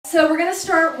So we're going to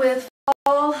start with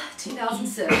fall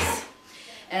 2006.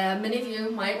 Many of you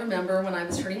might remember when I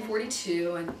was turning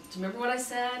 42, and do you remember what I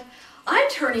said? I'm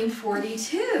turning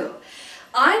 42.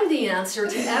 I'm the answer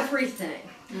to everything.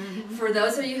 For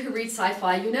those of you who read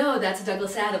sci-fi, you know that's a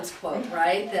Douglas Adams quote,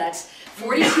 right? That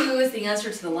 42 is the answer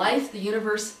to the life, the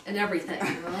universe, and everything.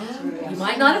 You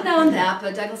might not have known that,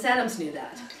 but Douglas Adams knew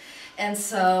that. And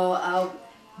so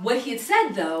what he had said,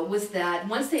 though, was that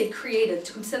once they had created, it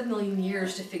took them 7 million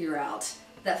years to figure out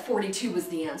that 42 was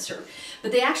the answer.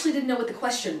 But they actually didn't know what the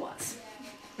question was.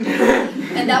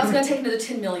 And that was going to take another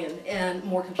 10 million and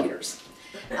more computers.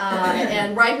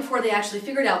 And right before they actually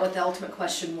figured out what the ultimate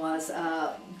question was,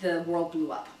 the world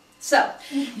blew up. So,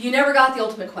 you never got the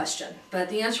ultimate question, but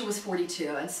the answer was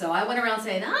 42. And so I went around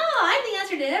saying, oh, I'm the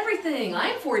answer to everything.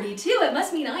 I'm 42. It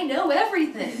must mean I know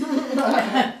everything.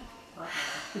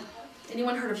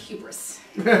 Anyone heard of hubris?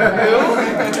 Yes,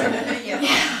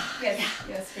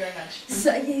 very much.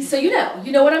 So you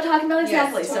know what I'm talking about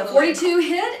exactly. Yes, totally. So 42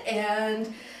 hit,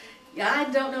 and yeah, I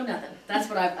don't know nothing. That's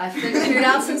what I've figured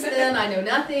out since then. I know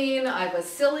nothing. I was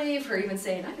silly for even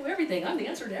saying I know everything. I'm the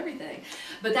answer to everything.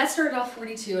 But that started off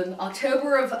 42 in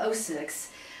October of 06.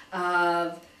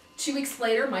 2 weeks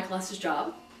later, Mike lost his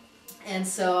job, and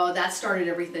so that started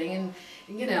everything.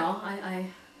 And you know,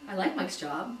 I like Mike's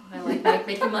job. I like Mike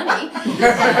making money.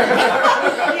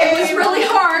 It was really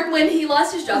hard when he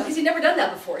lost his job because he'd never done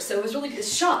that before, so it was really a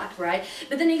shock, right?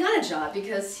 But then he got a job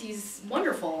because he's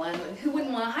wonderful, and who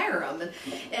wouldn't want to hire him?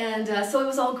 And so it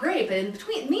was all great. But in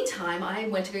between, meantime, I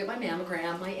went to go get my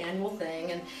mammogram, my annual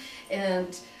thing,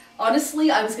 and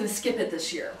honestly, I was going to skip it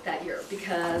that year,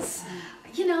 because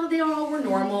you know, they all were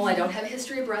normal. I don't have a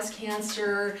history of breast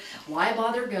cancer. Why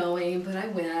bother going? But I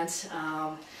went,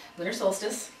 winter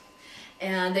solstice.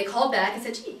 And they called back and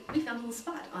said, gee, we found a little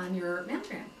spot on your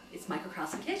mammogram. It's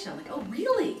microcalcification. I'm like, oh,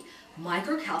 really?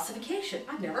 Microcalcification?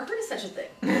 I've never heard of such a thing.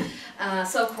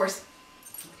 So, of course,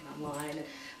 I'm looking online. And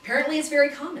apparently, it's very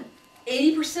common.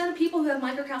 80% of people who have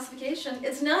microcalcification,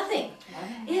 it's nothing.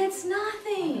 It's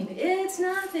nothing. It's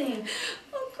nothing.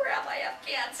 Oh, crap, I have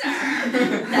cancer.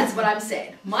 That's what I'm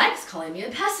saying. Mike's calling me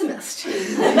a pessimist.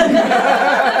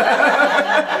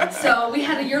 So we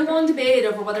had a year-long debate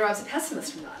over whether I was a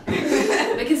pessimist or not.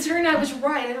 But considering I was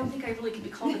right, I don't think I really could be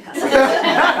called a pessimist. Is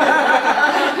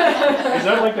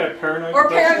that like that paranoid? Or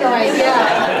paranoid,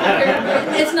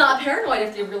 yeah. It's not paranoid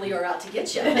if they really are out to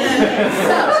get you.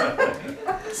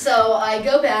 So I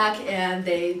go back and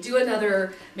they do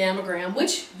another mammogram,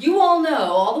 which you all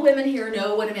know, all the women here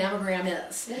know what a mammogram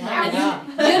is. And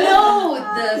you know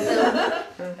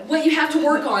what you have to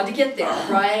work on to get there,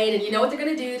 right? And you know what they're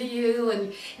going to do to you,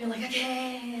 and you're like,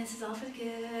 okay, this is all for the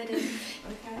good. And,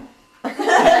 I'm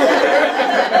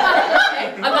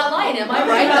not lying, am I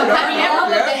right? Have you ever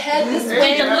put the head this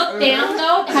way and look down,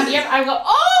 though? Have you ever, I go,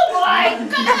 oh my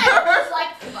God!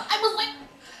 I was like,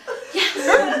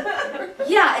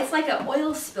 yeah, it's like an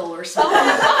oil spill or something.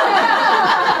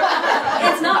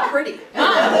 It's not pretty.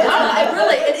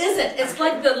 It isn't. It's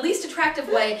like the least attractive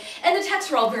way. And the texts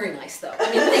were all very nice, though.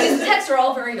 I mean, the thing is, the texts are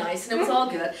all very nice, and it was all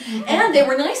good. And they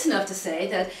were nice enough to say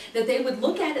that they would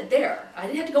look at it there. I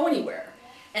didn't have to go anywhere.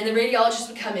 And the radiologist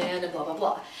would come in and blah, blah,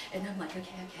 blah. And I'm like,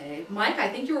 okay. Mike, I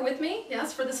think you were with me,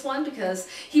 yes, for this one, because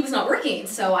he was not working,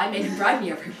 so I made him drive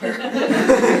me everywhere.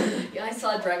 Yeah, I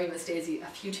saw driving Miss Daisy a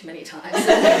few too many times.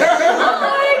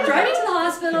 Mike, drive me to the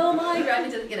hospital. Mike, drive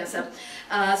me to the, you know, so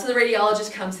the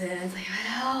radiologist comes in and it's like,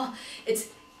 well, it's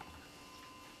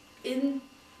in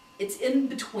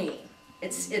between.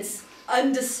 It's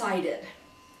undecided.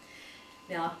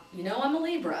 Now, you know I'm a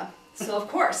Libra. So, of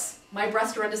course, my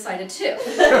breasts are undecided too.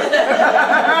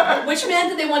 Which meant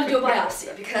that they wanted to do a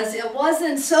biopsy because it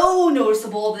wasn't so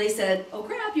noticeable that they said, oh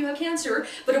crap, you have cancer,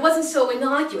 but it wasn't so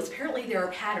innocuous. Apparently there are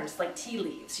patterns like tea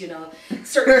leaves, you know,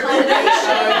 certain combinations,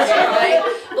 right?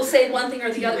 Will say one thing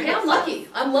or the other. Hey, I'm lucky.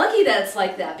 I'm lucky that it's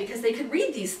like that because they could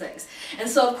read these things. And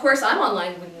so, of course, I'm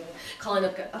online calling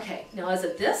up, okay, now is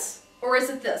it this? Or is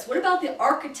it this? What about the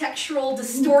architectural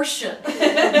distortion?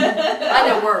 I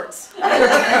know words.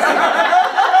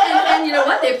 And you know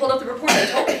what? They pulled up the report and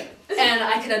they told me. And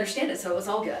I could understand it, so it was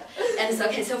all good. And it's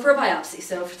okay, so for a biopsy.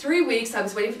 So for 3 weeks, I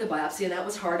was waiting for the biopsy, and that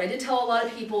was hard. I did tell a lot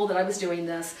of people that I was doing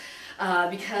this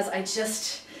because I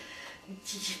just...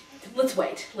 Let's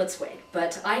wait.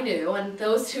 But I knew, and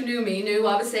those who knew me knew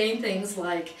I was saying things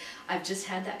like, I've just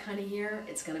had that kind of year,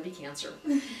 it's going to be cancer.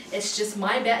 It's just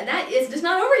my bad. That is just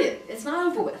not over yet. It's not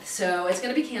over with. So it's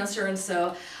going to be cancer, and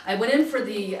so I went in for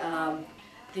the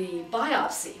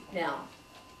biopsy. Now,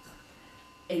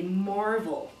 a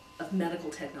marvel of medical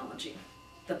technology,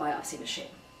 the biopsy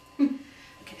machine.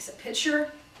 Okay, so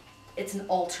picture, it's an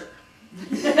altar.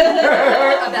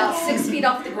 about 6 feet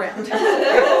off the ground.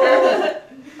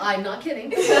 I'm not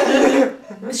kidding.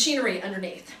 Machinery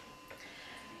underneath.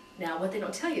 Now, what they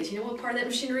don't tell you is, you know what part of that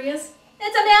machinery is?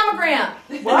 It's a mammogram.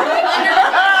 What?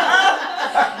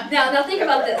 Now think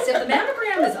about this. If the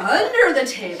mammogram is under the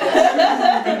table,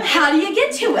 how do you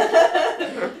get to it?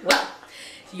 Well,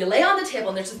 you lay on the table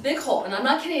and there's this big hole, and I'm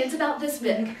not kidding, it's about this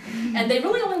big. And they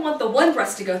really only want the one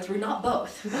breast to go through, not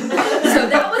both. So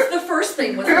that was the first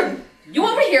thing, was you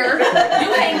over here,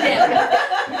 you hang down.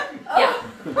 Yeah.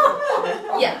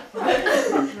 Yeah.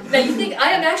 Now you think,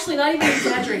 I am actually not even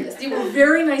exaggerating this. They were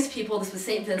very nice people. This was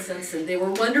St. Vincent's, and they were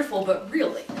wonderful, but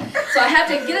really. So I have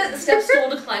to get a step stool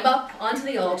to climb up onto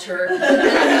the altar, and I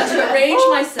have to arrange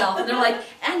myself, and they're like,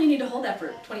 and you need to hold that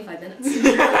for 25 minutes.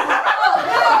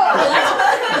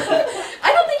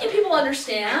 I don't think you people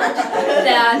understand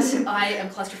that I am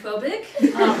claustrophobic.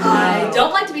 I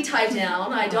don't like to be tied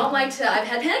down. I don't like to, I've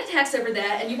had panic attacks over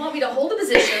that, and you want me to hold a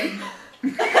position for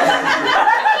 20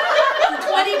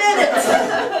 minutes.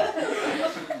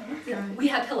 We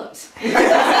had pillows.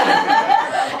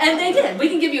 And they did. We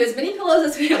can give you as many pillows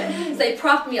as we want. They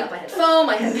propped me up. I had foam,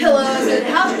 I had pillows, and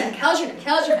how's your neck, how's your neck,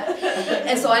 how's your neck?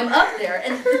 And so I'm up there,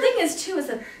 and the thing is too, is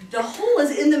that the hole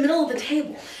is in the middle of the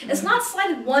table. It's not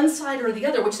slided one side or the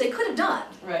other, which they could have done,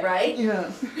 right?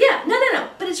 Yeah. Yeah, no,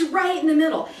 but it's right in the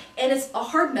middle. And it's a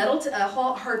hard metal, a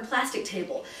hard plastic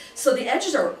table. So the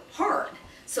edges are hard.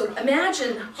 So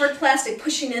imagine hard plastic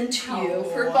pushing into you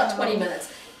for about 20 minutes.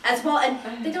 As well, and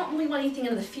they don't really want anything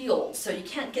in the field, so you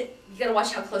can't get, you gotta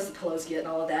watch how close the pillows get and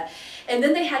all of that. And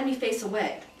then they had me face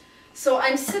away. So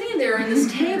I'm sitting there in this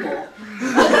table,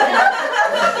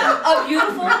 a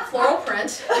beautiful floral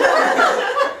print,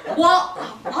 while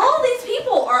all these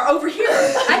people are over here.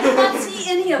 I cannot see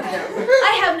any of them.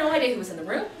 I have no idea who was in the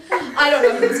room. I don't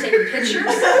know who was taking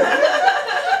pictures.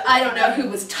 I don't know who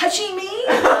was touching me.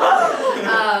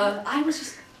 I was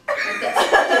just like this.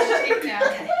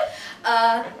 Okay.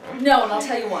 No, and I'll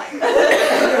tell you why.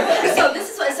 So this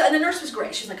is what, and the nurse was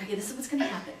great. She's like, okay, this is what's going to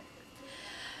happen.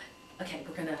 Okay,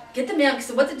 we're going to get the mammogram.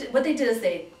 So what they did is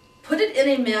they put it in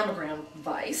a mammogram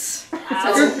vise. So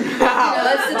it's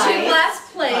the 2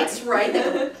 glass plates, right?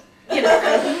 That,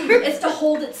 it's to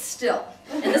hold it still.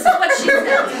 And this is what she said.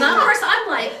 And of course, I'm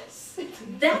like,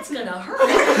 that's going to hurt.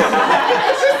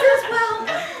 And she says, well,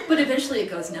 but eventually it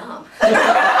goes numb.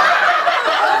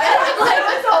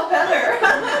 It's all better.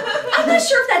 I'm not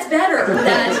sure if that's better,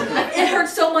 that it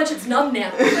hurts so much it's numb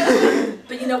now.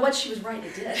 But you know what? She was right,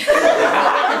 it did.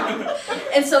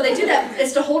 And so they do that.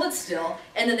 It's to hold it still,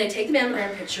 and then they take the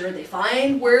mammogram picture, they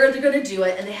find where they're going to do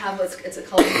it, and they have what's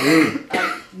called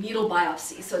needle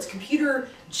biopsy. So it's computer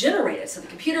generated. So the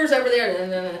computer's over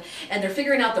there, and they're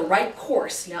figuring out the right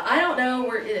course. Now, I don't know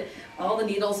where all the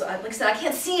needles, like I said, I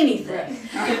can't see anything.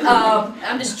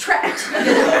 I'm just trapped.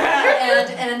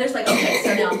 And there's like, okay,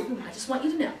 so now, I just want you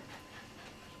to know.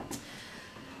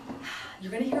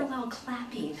 You're going to hear a loud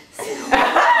clapping sound.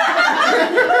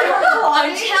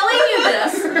 I'm telling you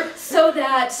this so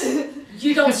that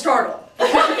you don't startle.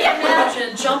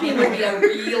 Imagine jumping would be a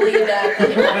really bad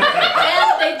thing.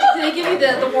 And they give you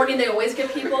the warning they always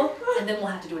give people, and then we'll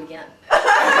have to do it again.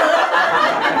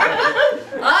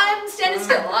 I'm standing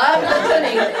still. I'm not doing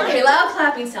anything. Okay, loud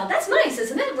clapping sound. That's nice,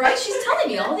 isn't it? Right? She's telling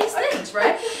me all these things,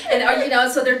 right? And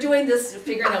so they're doing this,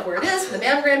 figuring out where it is, the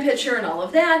mammogram picture and all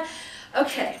of that.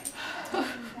 Okay.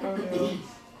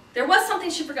 There was something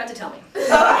she forgot to tell me.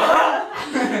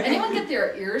 Anyone get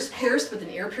their ears pierced with an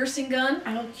ear piercing gun?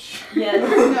 Yes.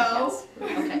 No.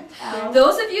 Okay.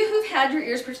 Those of you who've had your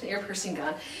ears pierced with an ear piercing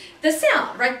gun, the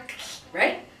sound, right?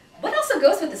 What else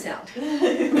goes with the sound?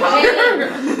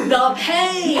 The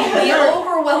pain, the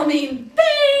overwhelming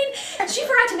pain. She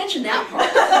forgot to mention that part,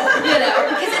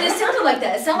 because it sounded like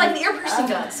that. It sounded like an ear piercing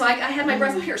gun. So I had my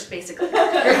breast pierced, basically.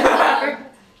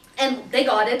 And they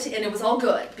got it, and it was all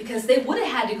good, because they would have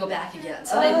had to go back again.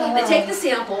 So they take the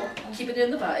sample, keep it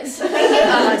in the vise. So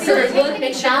they look,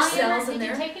 make sure there's cells in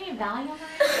there. Did you take any Valium?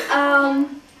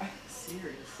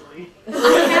 Seriously.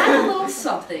 I had a little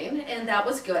something, and that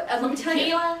was good. And let me tell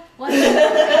you,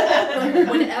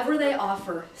 whenever they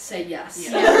offer, say yes.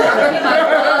 One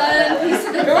piece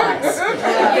of advice,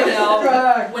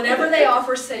 whenever they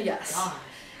offer, say yes.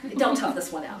 Don't tough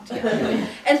this one out.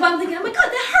 And so I'm thinking, oh my God,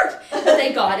 that hurt. But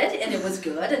they got it, and it was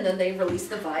good, and then they released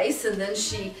the vise, and then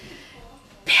she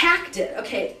packed it.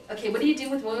 Okay, what do you do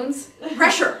with wounds?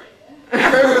 Pressure. I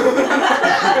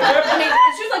mean,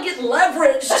 it's just like getting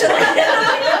leverage to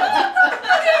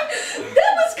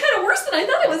that was kind of worse than I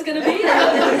thought it was going to be.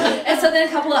 And so then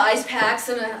a couple of ice packs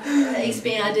and an ace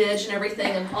bandage and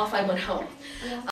everything, and off I went home.